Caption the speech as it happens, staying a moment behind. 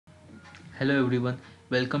Hello everyone,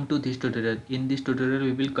 welcome to this tutorial. In this tutorial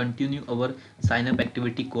we will continue our sign up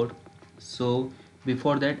activity code. So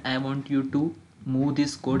before that I want you to move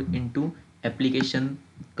this code into application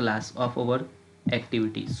class of our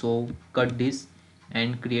activity. So cut this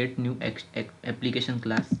and create new application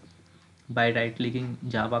class by right clicking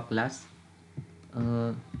Java class.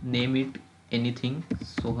 Name it anything,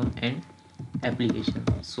 Soham and application.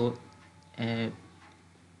 So uh,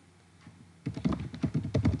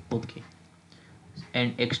 okay,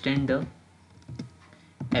 and extend the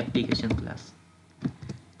application class.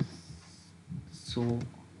 So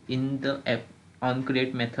in the app on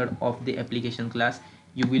create method of the application class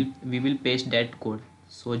we will paste that code.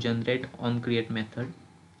 So generate on create method,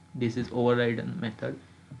 this is overridden method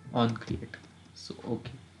on create. So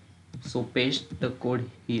okay, so paste the code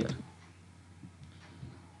here.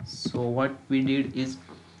 So what we did is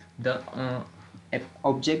the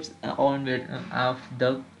objects on of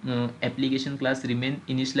the application class remain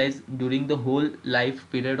initialized during the whole life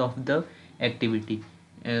period of the activity,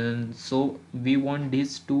 and so we want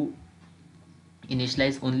this to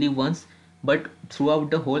initialize only once but throughout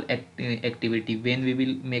the whole activity. When we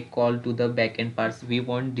will make call to the backend parts, we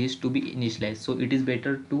want this to be initialized, so it is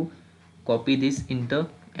better to copy this in the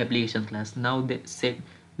application class. Now the set,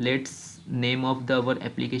 let's name of the our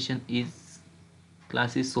application is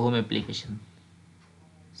class is home application.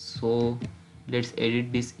 So let's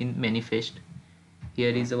edit this in manifest. Here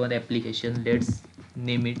is our application, let's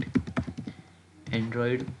name it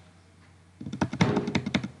android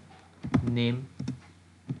name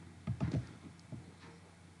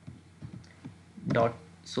dot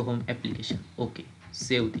sohom application. Okay,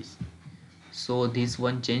 save this. So this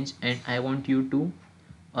one change, and I want you to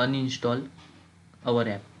uninstall our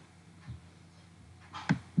app.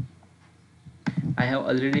 I have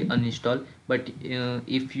already uninstalled, but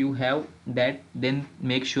if you have that, then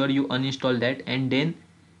make sure you uninstall that and then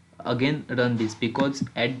again run this, because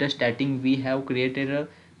at the starting we have created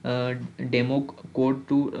a demo code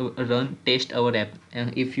to run test our app.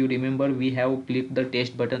 If you remember, we have clicked the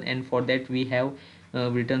test button, and for that we have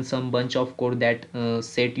written some bunch of code that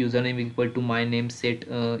set username equal to my name, set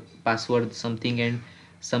password something and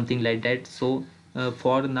something like that. So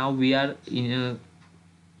for now we are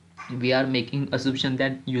making assumption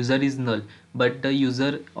that user is null, but the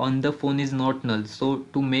user on the phone is not null. So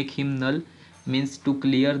to make him null means to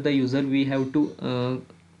clear the user, we have to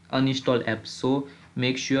uninstall app. So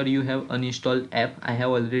make sure you have uninstalled app. I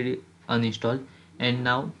have already uninstalled, and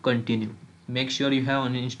now continue. Make sure you have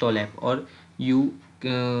uninstall app, or you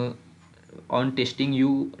on testing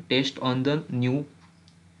you test on the new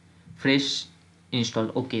fresh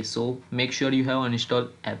install. Okay, so make sure you have uninstall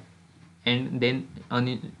app and then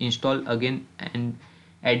uninstall again and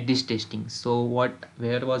add this testing. So what,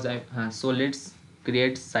 where was I? So let's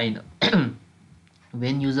create sign up.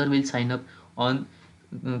 When user will sign up on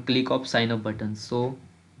click of sign up button, so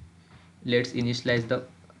let's initialize the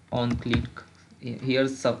on click. Here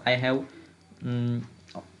I have um,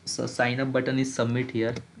 so sign up button is submit.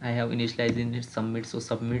 Here I have initialized in it submit. So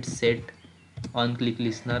submit set on click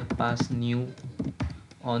listener, pass new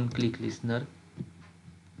on click listener.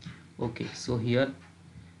 Okay, so here,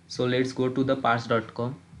 so let's go to the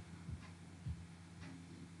parse.com,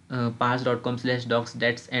 parse.com/docs,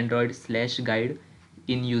 that's android slash guide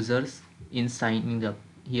in users in signing up.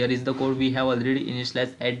 Here is the code we have already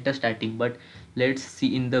initialized at the starting, but let's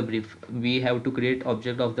see in the brief. We have to create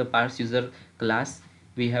object of the parse user class.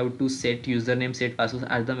 We have to set username, set password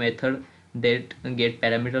as the method that get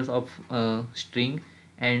parameters of string,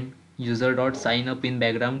 and user dot sign up in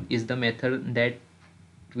background is the method that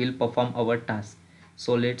will perform our task.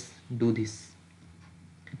 So let's do this.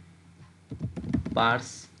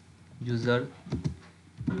 Parse user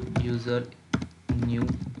new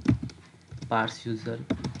parse user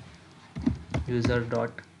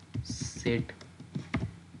dot set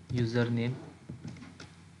username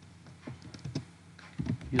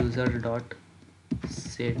user dot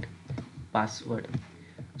set password.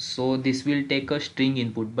 So this will take a string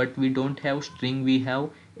input, but we don't have string, we have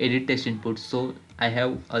edit text input. So I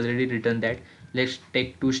have already written that. Let's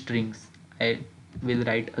take two strings. I will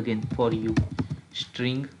write again for you.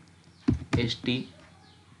 String st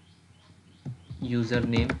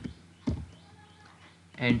username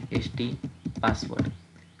and st password.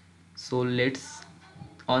 So let's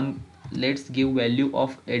give value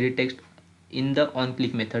of edit text in the on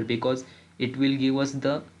click method, because it will give us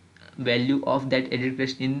the value of that edit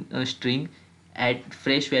text in a string at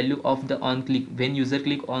fresh value of the on click. When user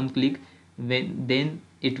click on click, when then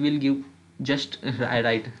it will give just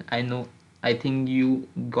right. I know, I think you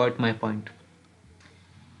got my point.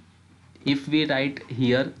 If we write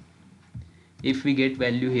here if we get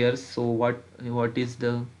value here, so what is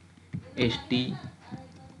the st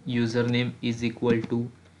username is equal to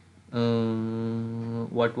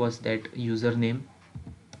what was that username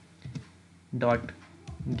dot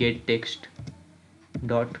get text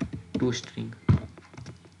dot toString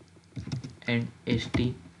and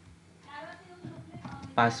st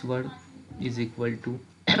password is equal to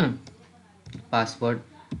password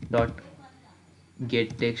dot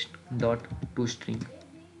get text dot toString.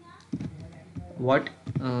 What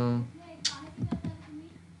uh,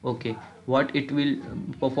 okay, what it will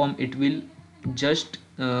perform, it will just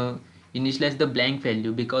initialize the blank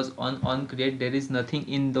value, because on create there is nothing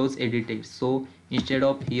in those edited. So instead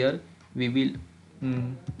of here we will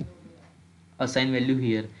mm, assign value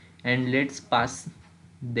here, and let's pass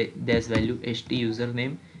this value st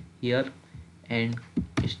username here and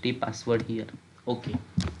st password here. Okay,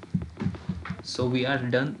 so we are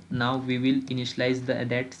done. Now we will initialize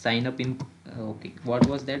that sign up in okay, what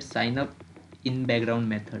was that sign up in background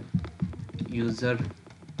method, user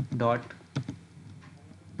dot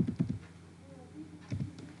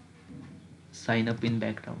sign up in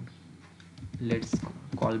background. Let's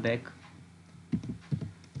call back.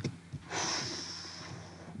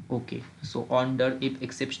 Okay, so on the if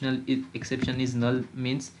exception is null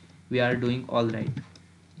means we are doing all right.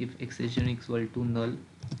 If exception is equal to null,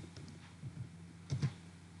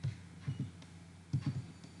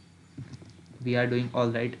 we are doing all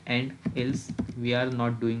right, and else we are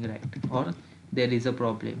not doing right, or there is a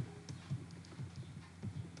problem.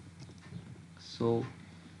 So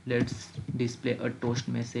let's display a toast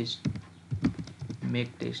message,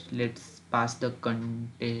 make test. Let's pass the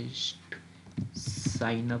context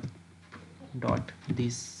sign up dot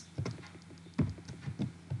this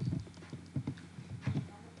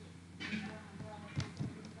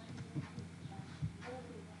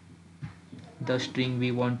the string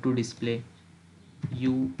we want to display,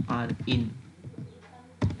 you are in,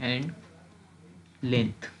 and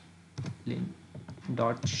length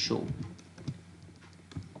dot show.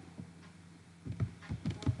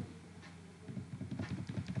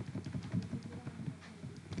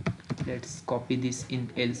 Let's copy this in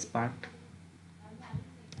else part,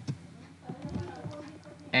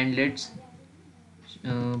 and let's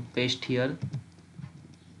paste here.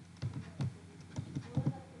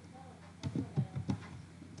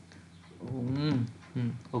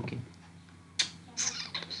 Okay,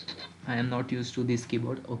 I am not used to this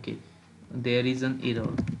keyboard. Okay, there is an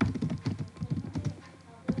error.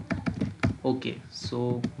 Okay,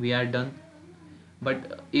 so we are done.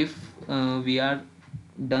 But if we are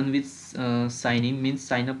done with signing, means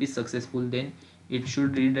sign up is successful, then it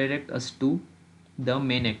should redirect us to the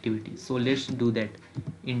main activity. So let's do that.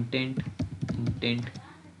 Intent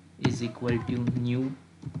is equal to new,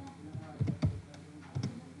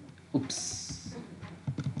 oops,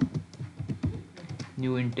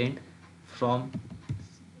 new intent from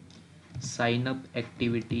sign up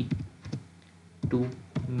activity to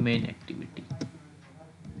main activity.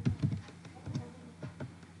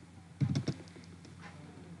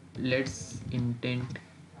 Let's intent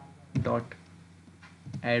dot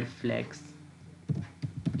add flags,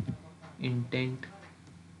 intent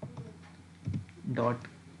dot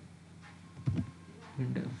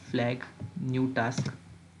flag new task,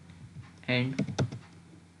 and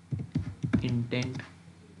intent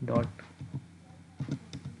dot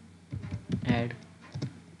add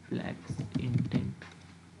flags intent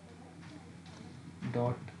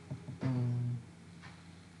dot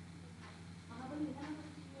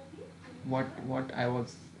what I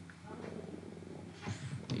was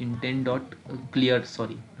intent dot clear,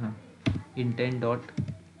 sorry, intent dot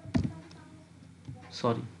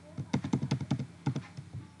sorry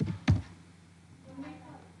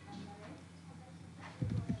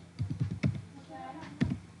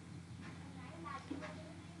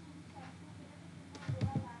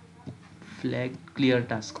flag clear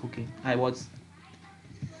task. Okay, I was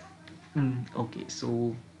okay,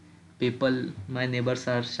 so people, my neighbors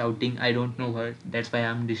are shouting, I don't know what, that's why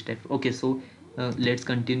I'm distracted. Okay, so let's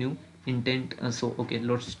continue. Intent, so okay,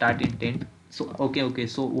 let's start intent. So okay,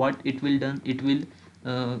 so what it will done, it will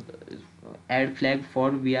uh, add flag for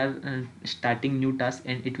we are starting new task,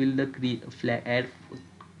 and it will the flag add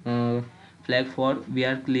uh, flag for we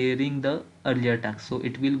are clearing the earlier task. So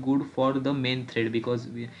it will good for the main thread, because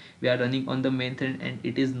we are running on the main thread, and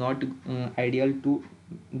it is not ideal to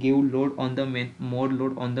give load on the main, more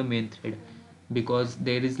load on the main thread, because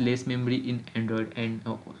there is less memory in Android. And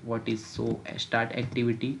what is, so start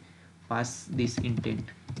activity, pass this intent.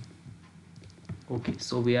 Okay,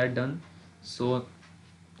 so we are done. So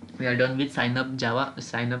We are done with sign up Java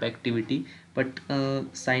sign up activity, but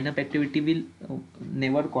sign up activity will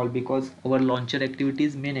never call because our launcher activity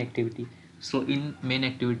is main activity. So in main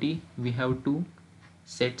activity we have to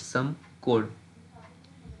set some code.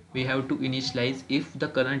 We have to initialize if the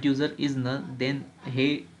current user is null, then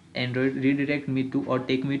hey Android redirect me to or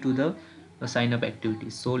take me to the sign up activity.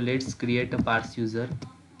 So let's create a parse user.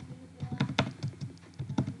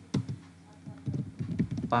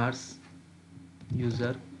 Parse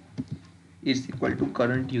user is equal to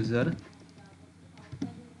current user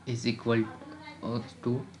is equal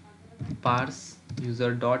to parse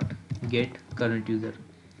user dot get current user.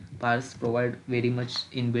 Parse provide very much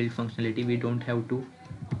inbuilt functionality. We don't have to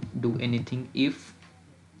do anything. If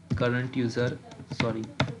current user, sorry,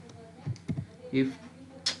 if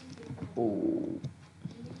oh,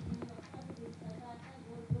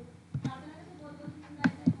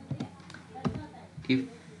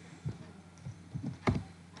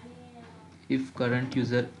 if current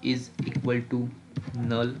user is equal to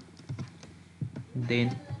null,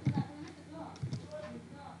 then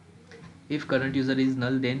if current user is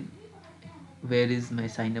null, then where is my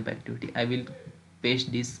sign up activity? I will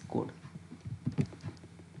paste this code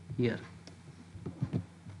here.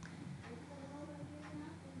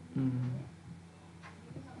 Mm.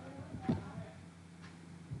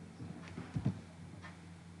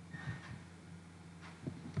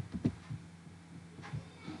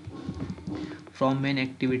 From main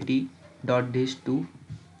activity dot dish to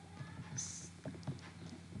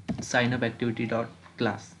sign up activity dot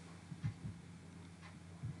class.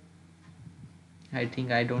 I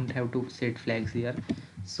think I don't have to set flags here.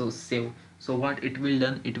 So save. So what it will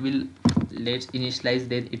done, it will, let's initialize,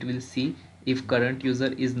 then it will see if current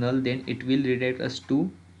user is null, then it will redirect us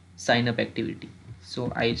to sign up activity.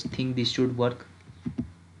 So I think this should work.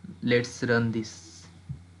 Let's run this.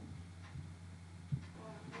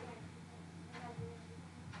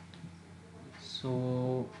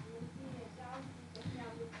 So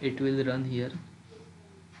it will run here.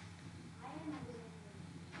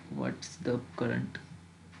 What's the current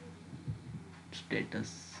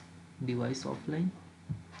status? Device offline.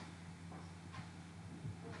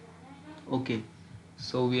 Okay,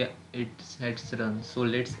 so we are, it's run. So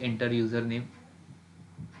let's enter username,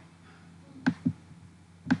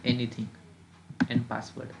 anything, and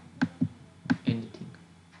password, anything.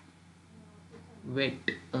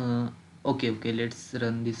 Wait, okay, let's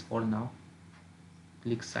run this for now.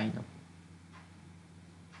 Click sign up.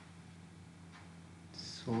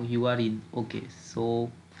 So you are in. Okay,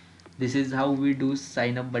 so this is how we do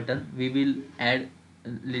sign up button. We will add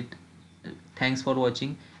lit. Thanks for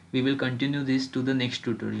watching. We will continue this to the next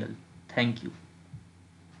tutorial. Thank you.